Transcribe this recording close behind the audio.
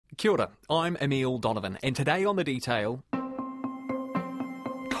Kia ora, I'm Emile Donovan, and today on The Detail,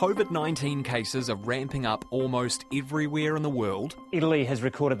 Covid-19 cases are ramping up almost everywhere in the world. Italy has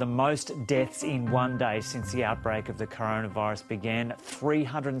recorded the most deaths in one day since the outbreak of the coronavirus began.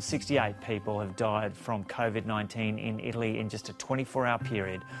 368 people have died from Covid-19 in Italy in just a 24-hour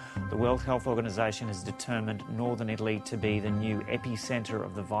period. The World Health Organization has determined northern Italy to be the new epicentre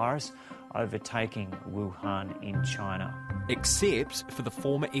of the virus, overtaking Wuhan in China. Except for the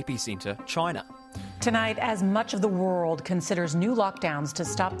former epicentre, China. Tonight, as much of the world considers new lockdowns to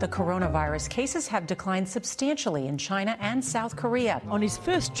stop the coronavirus, cases have declined substantially in China and South Korea. On his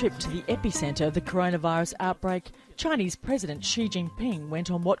first trip to the epicentre of the coronavirus outbreak, Chinese President Xi Jinping went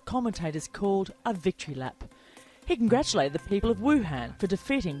on what commentators called a victory lap. He congratulated the people of Wuhan for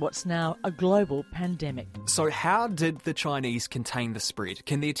defeating what's now a global pandemic. So how did the Chinese contain the spread?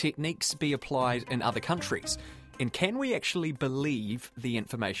 Can their techniques be applied in other countries? And can we actually believe the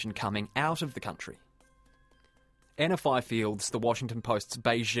information coming out of the country? Anna Fiefield's The Washington Post's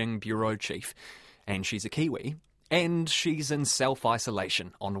Beijing bureau chief, and she's a Kiwi, and she's in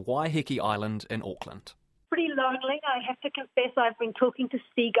self-isolation on Waiheke Island in Auckland. Pretty lonely, I have to confess. I've been talking to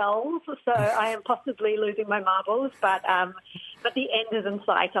seagulls, so I am possibly losing my marbles, but the end is in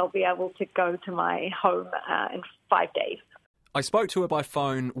sight. I'll be able to go to my home in 5 days. I spoke to her by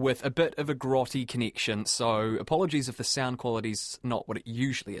phone with a bit of a grotty connection, so apologies if the sound quality's not what it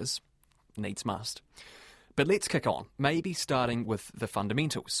usually is. Needs must. But let's kick on, maybe starting with the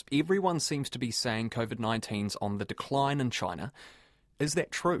fundamentals. Everyone seems to be saying COVID-19's on the decline in China. Is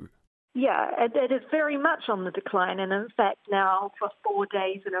that true? Yeah, it is very much on the decline, and in fact now for 4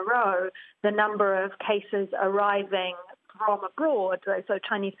 days in a row, the number of cases arriving from abroad, so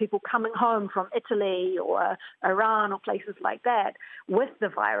Chinese people coming home from Italy or Iran or places like that with the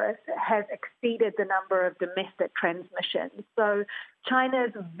virus, has exceeded the number of domestic transmissions. So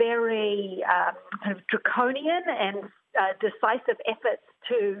China's very kind of draconian and decisive efforts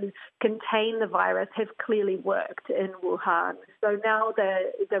to contain the virus have clearly worked in Wuhan. So now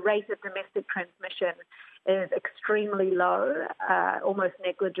the rate of domestic transmission is extremely low, almost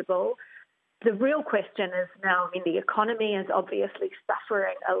negligible. The real question is now, the economy is obviously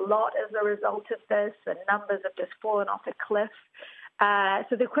suffering a lot as a result of this. The numbers have just fallen off a cliff.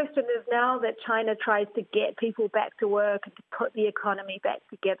 So the question is now that China tries to get people back to work and to put the economy back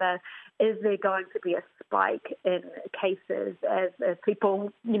together, is there going to be a spike in cases as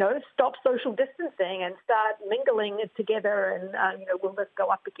people, stop social distancing and start mingling together and, will this go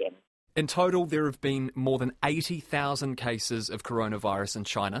up again? In total, there have been more than 80,000 cases of coronavirus in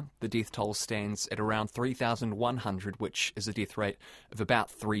China. The death toll stands at around 3,100, which is a death rate of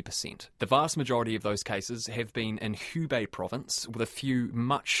about 3%. The vast majority of those cases have been in Hubei province, with a few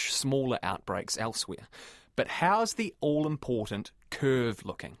much smaller outbreaks elsewhere. But how's the all-important curve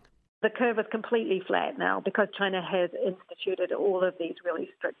looking? The curve is completely flat now because China has instituted all of these really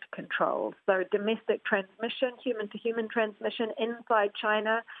strict controls. So domestic transmission, human-to-human transmission inside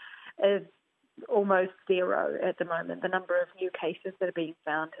China is almost zero at the moment. The number of new cases that are being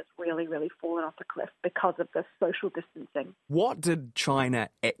found has really, really fallen off a cliff because of this social distancing. What did China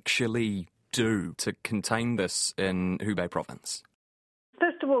actually do to contain this in Hubei province?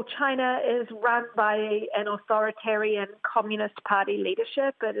 First of all, China is run by an authoritarian Communist Party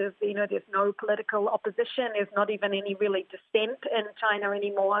leadership. There's no political opposition. There's not even any really dissent in China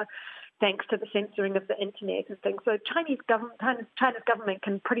anymore, thanks to the censoring of the internet and things. So China's government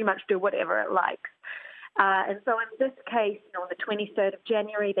can pretty much do whatever it likes. And so in this case, on the 23rd of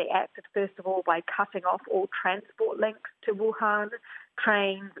January, they acted first of all by cutting off all transport links to Wuhan.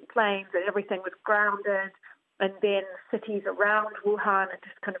 Trains and planes and everything was grounded. And then cities around Wuhan it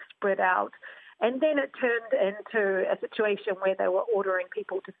just kind of spread out. And then it turned into a situation where they were ordering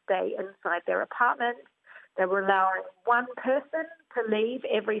people to stay inside their apartments. They were allowing one person to leave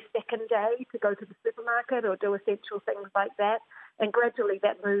every second day to go to the supermarket or do essential things like that. And gradually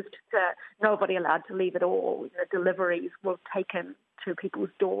that moved to nobody allowed to leave at all. Deliveries were taken to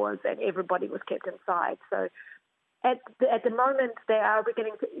people's doors and everybody was kept inside. So at the moment, they are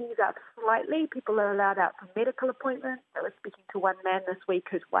beginning to ease up slightly. People are allowed out for medical appointments. I was speaking to one man this week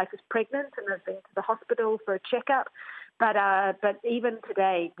whose wife is pregnant and has been to the hospital for a checkup. But even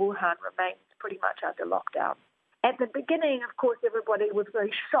today, Wuhan remains pretty much under lockdown. At the beginning, of course, everybody was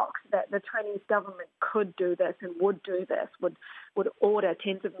very shocked that the Chinese government could do this and would do this, would order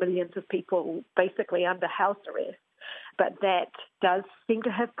tens of millions of people basically under house arrest. But that does seem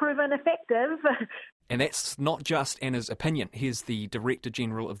to have proven effective. And that's not just Anna's opinion. Here's the Director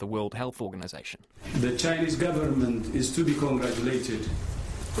General of the World Health Organization. The Chinese government is to be congratulated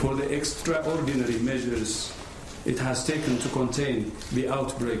for the extraordinary measures it has taken to contain the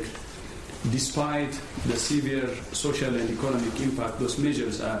outbreak, despite the severe social and economic impact those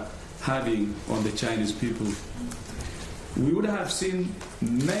measures are having on the Chinese people. We would have seen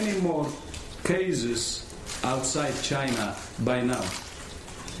many more cases outside China by now,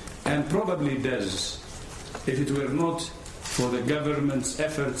 and probably does, if it were not for the government's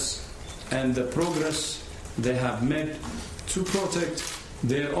efforts and the progress they have made to protect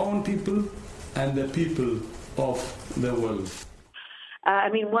their own people and the people of the world.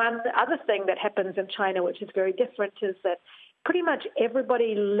 One other thing that happens in China, which is very different, is that pretty much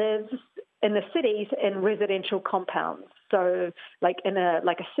everybody lives in the cities in residential compounds. So, like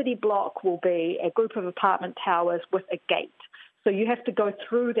a city block will be a group of apartment towers with a gate. So you have to go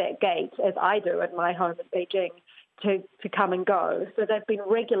through that gate, as I do at my home in Beijing, to come and go. So they've been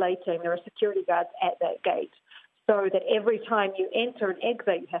regulating. There are security guards at that gate, so that every time you enter and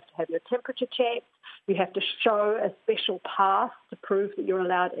exit, you have to have your temperature checked. You have to show a special pass to prove that you're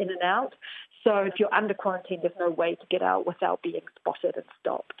allowed in and out. So if you're under quarantine, there's no way to get out without being spotted and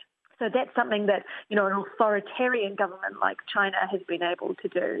stopped. So that's something that, an authoritarian government like China has been able to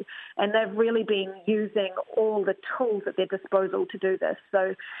do. And they've really been using all the tools at their disposal to do this.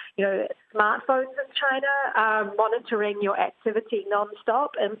 So, smartphones in China are monitoring your activity nonstop.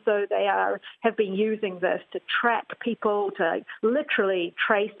 And so they have been using this to track people, to literally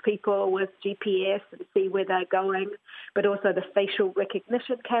trace people with GPS and see where they're going, but also the facial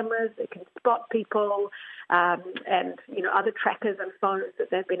recognition cameras that can spot people. And other trackers and phones that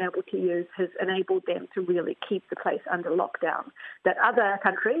they've been able to use has enabled them to really keep the place under lockdown that other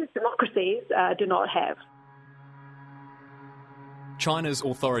countries, democracies, do not have. China's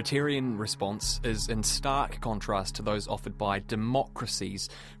authoritarian response is in stark contrast to those offered by democracies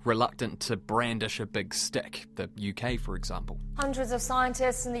reluctant to brandish a big stick, the UK, for example. Hundreds of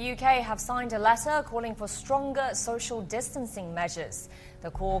scientists in the UK have signed a letter calling for stronger social distancing measures. The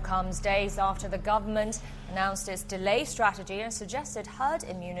call comes days after the government announced its delay strategy and suggested herd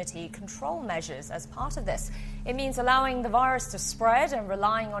immunity control measures as part of this. It means allowing the virus to spread and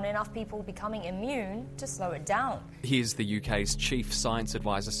relying on enough people becoming immune to slow it down. Here's the UK's Chief Science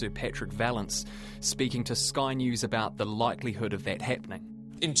Advisor, Sir Patrick Vallance, speaking to Sky News about the likelihood of that happening.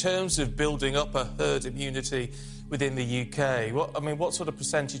 In terms of building up a herd immunity within the UK, what sort of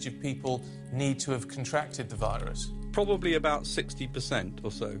percentage of people need to have contracted the virus? Probably about 60%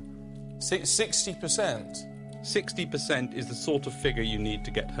 or so. 60%? 60% is the sort of figure you need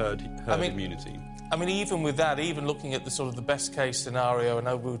to get herd immunity. Even with that, even looking at the best case scenario, I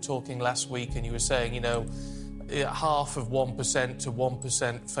know we were talking last week and you were saying, half of 1% to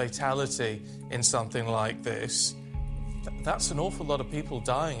 1% fatality in something like this. That's an awful lot of people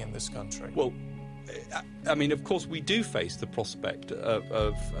dying in this country. Well, of course, we do face the prospect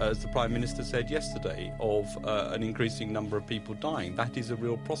of, as the Prime Minister said yesterday, of an increasing number of people dying. That is a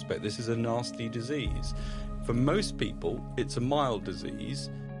real prospect. This is a nasty disease. For most people, it's a mild disease.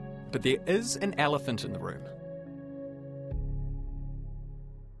 But there is an elephant in the room.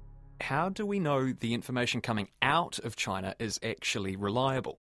 How do we know the information coming out of China is actually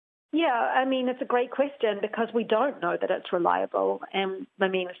reliable? Yeah, it's a great question because we don't know that it's reliable. And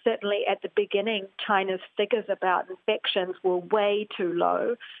certainly at the beginning, China's figures about infections were way too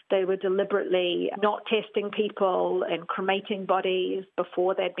low. They were deliberately not testing people and cremating bodies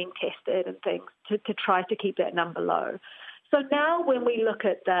before they'd been tested and things to try to keep that number low. So now when we look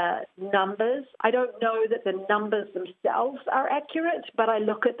at the numbers, I don't know that the numbers themselves are accurate, but I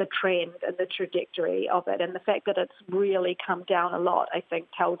look at the trend and the trajectory of it, and the fact that it's really come down a lot, I think,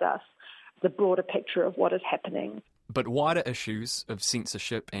 tells us the broader picture of what is happening. But wider issues of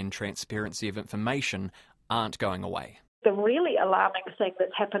censorship and transparency of information aren't going away. The really alarming thing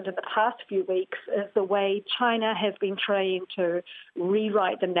that's happened in the past few weeks is the way China has been trying to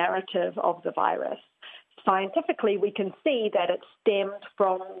rewrite the narrative of the virus. Scientifically, we can see that it stemmed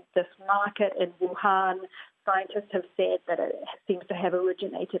from this market in Wuhan. Scientists have said that it seems to have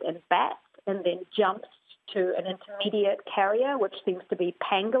originated in bats and then jumped to an intermediate carrier, which seems to be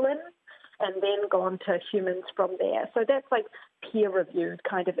pangolin, and then gone to humans from there. So that's like peer-reviewed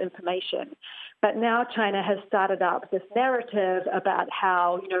kind of information. But now China has started up this narrative about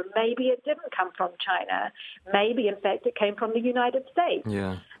how, maybe it didn't come from China. Maybe, in fact, it came from the United States.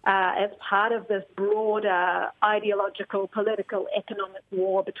 Yeah. As part of this broader ideological, political, economic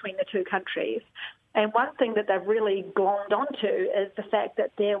war between the two countries. And one thing that they've really glommed onto is the fact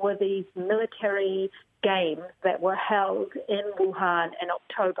that there were these military games that were held in Wuhan in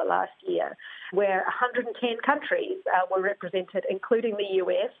October last year, where 110 countries were represented, including the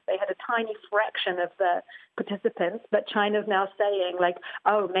US. They had a tiny fraction of the participants, but China's now saying,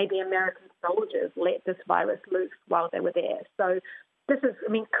 maybe American soldiers let this virus loose while they were there. So this is,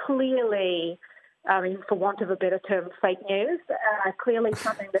 clearly, for want of a better term, fake news, clearly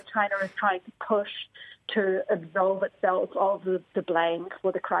something that China is trying to push to absolve itself of the blame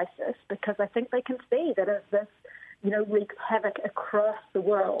for the crisis, because I think they can see that as this, wreaks havoc across the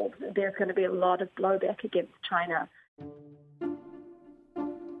world, there's going to be a lot of blowback against China.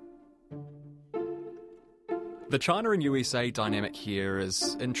 The China and USA dynamic here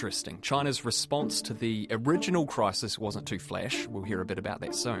is interesting. China's response to the original crisis wasn't too flash. We'll hear a bit about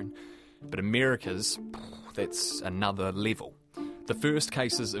that soon. But America's, that's another level. The first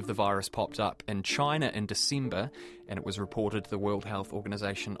cases of the virus popped up in China in December, and it was reported to the World Health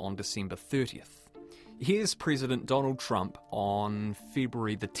Organization on December 30th. Here's President Donald Trump on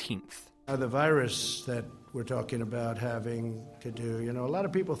February the 10th. The virus that we're talking about having to do, a lot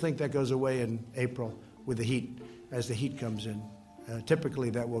of people think that goes away in April with the heat, as the heat comes in. Typically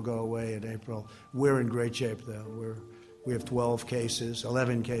that will go away in April. We're in great shape, though. We have 12 cases,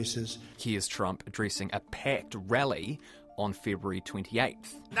 11 cases. Here's Trump addressing a packed rally on February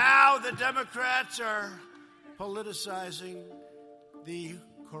 28th. Now the Democrats are politicizing the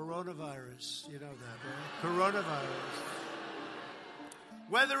coronavirus. You know that, right? Coronavirus.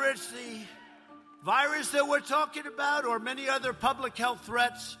 Whether it's the virus that we're talking about or many other public health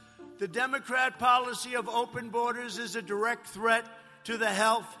threats, the Democrat policy of open borders is a direct threat to the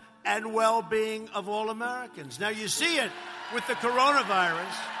health and well-being of all Americans. Now, you see it with the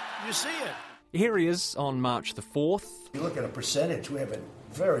coronavirus. You see it. Here he is on March the 4th. You look at a percentage, we have a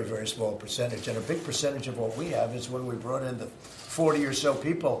very, very small percentage, and a big percentage of what we have is when we brought in the 40 or so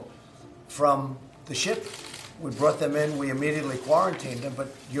people from the ship. We brought them in, we immediately quarantined them,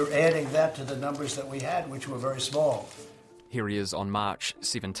 but you're adding that to the numbers that we had, which were very small. Here he is on March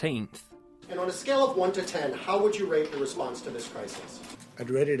 17th. And on a scale of 1 to 10, how would you rate the response to this crisis? I'd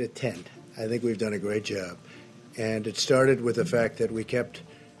rate it a 10. I think we've done a great job. And it started with the fact that we kept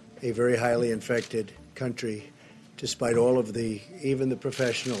a very highly infected country, despite all of even the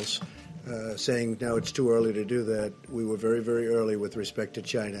professionals saying, no, it's too early to do that. We were very, very early with respect to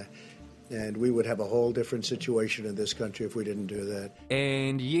China. And we would have a whole different situation in this country if we didn't do that.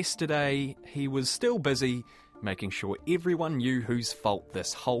 And yesterday, he was still busy making sure everyone knew whose fault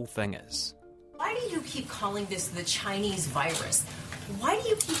this whole thing is. Why do you keep calling this the Chinese virus? Why do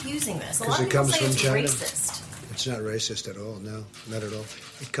you keep using this? A lot Because of it people comes say from it's China. racist. It's not racist at all, no, not at all.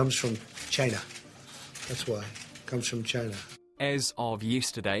 It comes from China. That's why. It comes from China. As of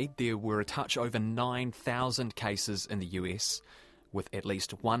yesterday, there were a touch over 9,000 cases in the US, with at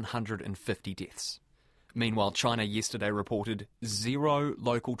least 150 deaths. Meanwhile, China yesterday reported 0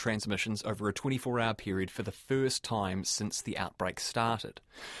 local transmissions over a 24-hour period for the first time since the outbreak started.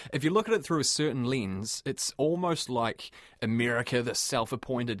 If you look at it through a certain lens, it's almost like America, the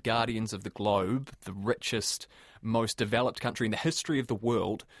self-appointed guardians of the globe, the richest, most developed country in the history of the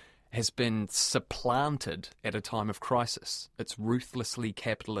world, has been supplanted at a time of crisis. Its ruthlessly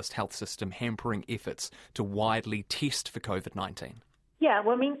capitalist health system hampering efforts to widely test for COVID-19. Yeah,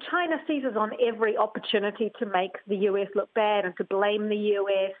 well, China seizes on every opportunity to make the US look bad and to blame the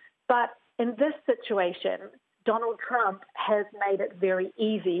US. But in this situation, Donald Trump has made it very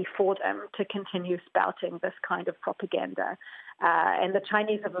easy for them to continue spouting this kind of propaganda. And the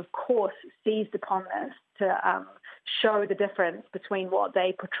Chinese have, of course, seized upon this to show the difference between what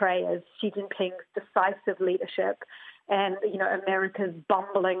they portray as Xi Jinping's decisive leadership and, America's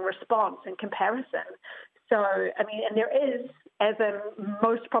bumbling response in comparison. So, and there is, as in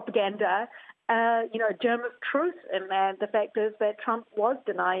most propaganda, a germ of truth in that. The fact is that Trump was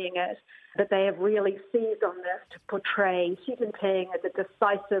denying it, but they have really seized on this to portray Xi Jinping as a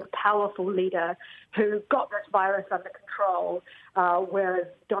decisive, powerful leader who got this virus under control, whereas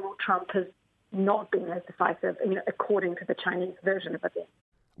Donald Trump has not been as decisive, according to the Chinese version of events.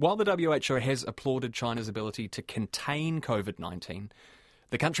 While the WHO has applauded China's ability to contain COVID-19,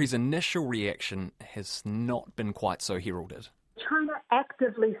 the country's initial reaction has not been quite so heralded. China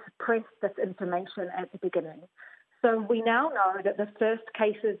actively suppressed this information at the beginning. So we now know that the first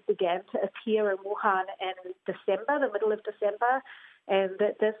cases began to appear in Wuhan in December, the middle of December, and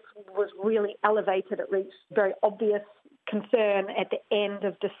that this was really elevated. It reached very obvious concern at the end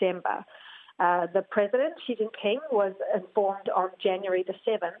of December. The president, Xi Jinping, was informed on January the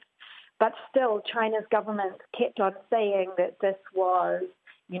 7th, but still China's government kept on saying that this was,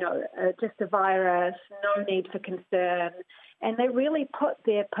 just a virus, no need for concern. And they really put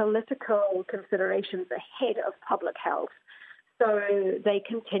their political considerations ahead of public health. So they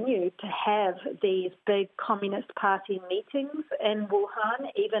continued to have these big Communist Party meetings in Wuhan,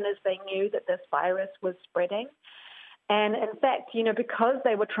 even as they knew that this virus was spreading. And in fact, because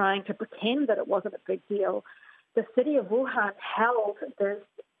they were trying to pretend that it wasn't a big deal, the city of Wuhan held this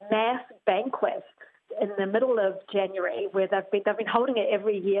mass banquet in the middle of January, where they've been holding it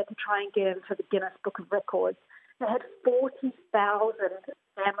every year to try and get into the Guinness Book of Records. They had 40,000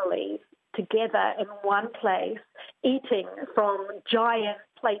 families together in one place, eating from giant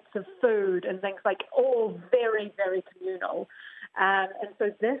plates of food and things like, all very, very communal. And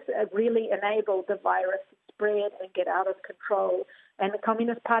so this really enabled the virus to spread and get out of control. And the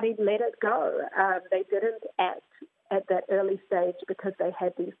Communist Party let it go. They didn't act at that early stage because they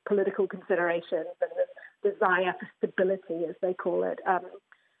had these political considerations and this desire for stability, as they call it,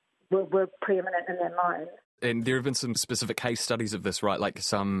 were preeminent in their minds. And there have been some specific case studies of this, right? Like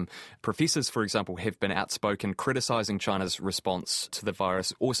some professors, for example, have been outspoken criticising China's response to the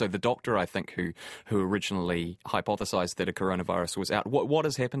virus. Also, the doctor, I think, who originally hypothesised that a coronavirus was out. What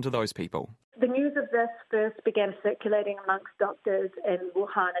has happened to those people? The news of this first began circulating amongst doctors in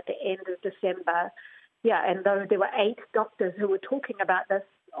Wuhan at the end of December. Yeah, and though there were 8 doctors who were talking about this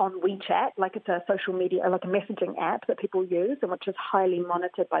on WeChat, like it's a social media, like a messaging app that people use and which is highly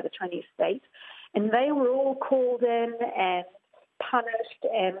monitored by the Chinese state. And they were all called in and punished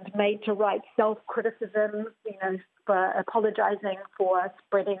and made to write self-criticism, for apologizing for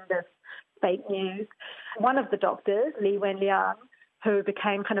spreading this fake news. One of the doctors, Li Wenliang, who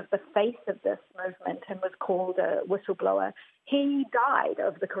became kind of the face of this movement and was called a whistleblower, he died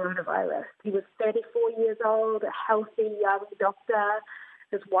of the coronavirus. He was 34 years old, a healthy young doctor.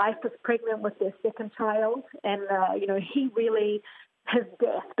 His wife was pregnant with their second child. And, he really, his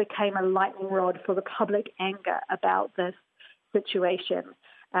death became a lightning rod for the public anger about this situation.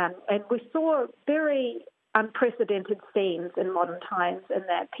 And we saw very unprecedented scenes in modern times in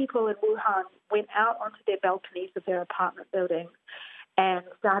that people in Wuhan went out onto their balconies of their apartment buildings and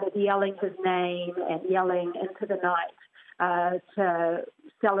started yelling his name and yelling into the night to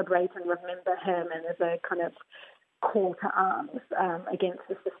celebrate and remember him, and as a kind of call to arms against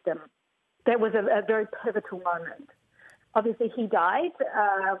the system. That was a very pivotal moment. Obviously, he died,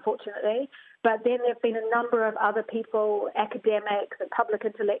 unfortunately, but then there have been a number of other people, academics and public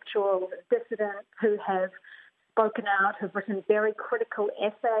intellectuals and dissidents who have spoken out, have written very critical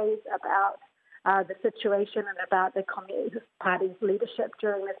essays about the situation and about the Communist Party's leadership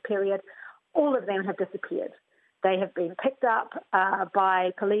during this period. All of them have disappeared. They have been picked up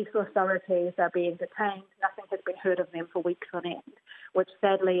by police authorities, they're being detained. Nothing has been heard of them for weeks on end, which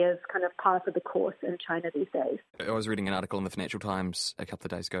sadly is kind of part of the course in China these days. I was reading an article in the Financial Times a couple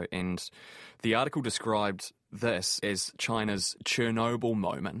of days ago, and the article described this as China's Chernobyl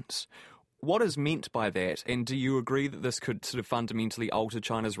moment. What is meant by that, and do you agree that this could sort of fundamentally alter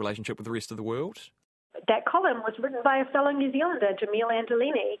China's relationship with the rest of the world? That column was written by a fellow New Zealander, Jamil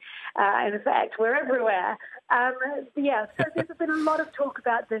Antolini. In fact, we're everywhere. So there's been a lot of talk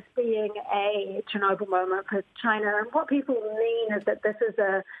about this being a Chernobyl moment for China. And what people mean is that this is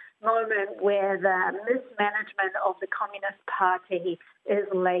a moment where the mismanagement of the Communist Party is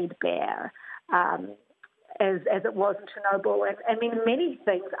laid bare, as it was in Chernobyl. And I mean, many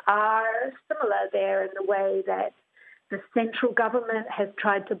things are similar there in the way that the central government has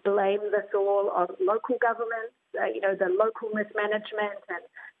tried to blame this all on local governments, the local mismanagement, and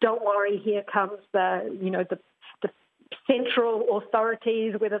don't worry, here comes the central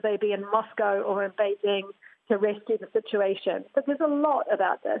authorities, whether they be in Moscow or in Beijing, to rescue the situation. So there's a lot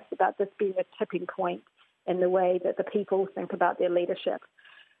about this being a tipping point in the way that the people think about their leadership.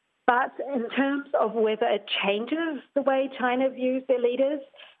 But in terms of whether it changes the way China views their leaders,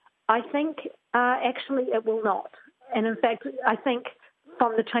 I think actually it will not. And in fact, I think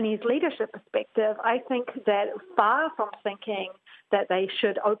from the Chinese leadership perspective, I think that far from thinking that they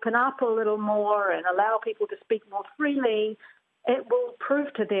should open up a little more and allow people to speak more freely, it will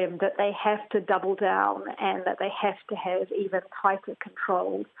prove to them that they have to double down and that they have to have even tighter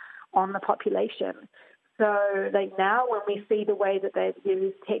controls on the population. So now when we see the way that they've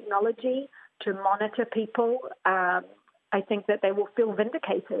used technology to monitor people, I think that they will feel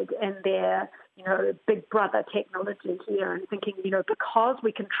vindicated in their, big brother technology here, and thinking, because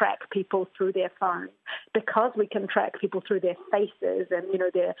we can track people through their phones, because we can track people through their faces and,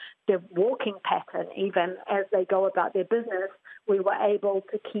 their walking pattern, even as they go about their business, we were able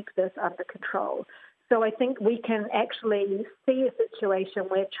to keep this under control. So I think we can actually see a situation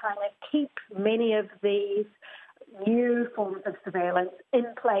where China keeps many of these new forms of surveillance in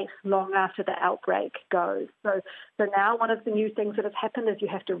place long after the outbreak goes. So now one of the new things that has happened is you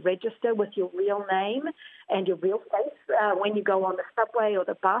have to register with your real name and your real face when you go on the subway or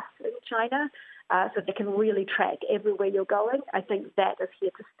the bus in China. so they can really track everywhere you're going. I think that is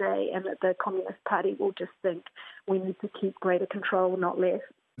here to stay, and that the Communist Party will just think we need to keep greater control, not less.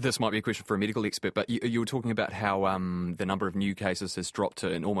 This might be a question for a medical expert, but you were talking about how the number of new cases has dropped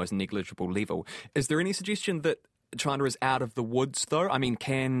to an almost negligible level. Is there any suggestion that China is out of the woods, though? I mean,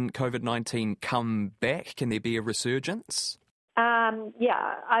 can COVID-19 come back? Can there be a resurgence?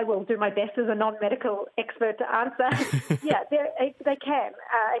 Yeah, I will do my best as a non-medical expert to answer. Yeah, they can.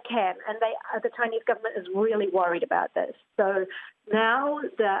 It can. And the Chinese government is really worried about this. So now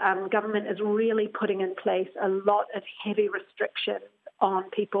the government is really putting in place a lot of heavy restrictions on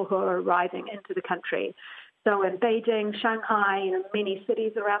people who are arriving into the country. So in Beijing, Shanghai, and many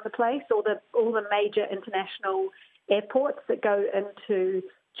cities around the place, all the major international airports that go into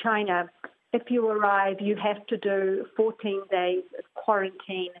China, if you arrive, you have to do 14 days of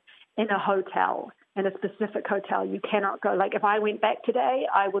quarantine in a hotel, in a specific hotel. You cannot go. Like if I went back today,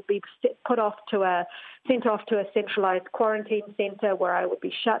 I would be sent off to a centralized quarantine center where I would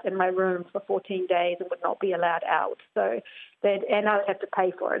be shut in my room for 14 days and would not be allowed out. And I would have to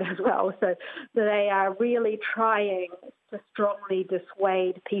pay for it as well. So they are really trying to strongly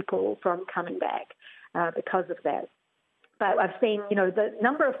dissuade people from coming back because of that. But I've seen, the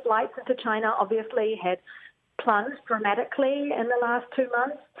number of flights into China obviously had plunged dramatically in the last 2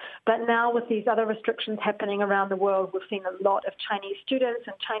 months. But now with these other restrictions happening around the world, we've seen a lot of Chinese students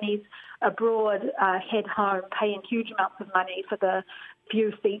and Chinese abroad head home, paying huge amounts of money for the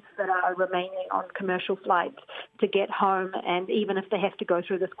few seats that are remaining on commercial flights to get home, and even if they have to go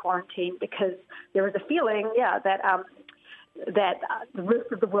through this quarantine, because there is a feeling, that the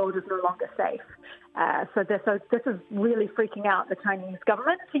rest of the world is no longer safe. So this is really freaking out the Chinese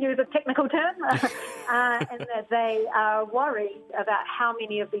government, to use a technical term, and that they are worried about how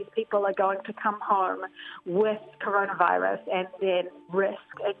many of these people are going to come home with coronavirus and then risk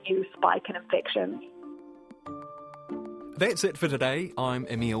a new spike in infections. That's it for today. I'm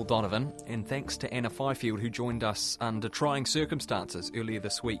Emile Donovan, and thanks to Anna Fifield, who joined us under trying circumstances. Earlier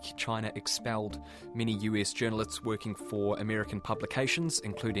this week, China expelled many US journalists working for American publications,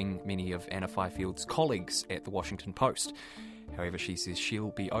 including many of Anna Fifield's colleagues at The Washington Post. However, she says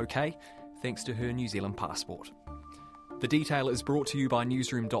she'll be okay, thanks to her New Zealand passport. The Detail is brought to you by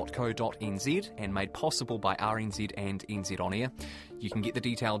newsroom.co.nz and made possible by RNZ and NZ On Air. You can get The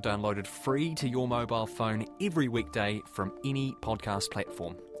Detail downloaded free to your mobile phone every weekday from any podcast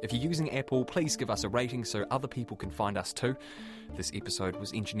platform. If you're using Apple, please give us a rating so other people can find us too. This episode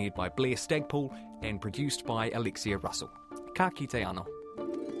was engineered by Blair Stagpool and produced by Alexia Russell. Ka kite anō.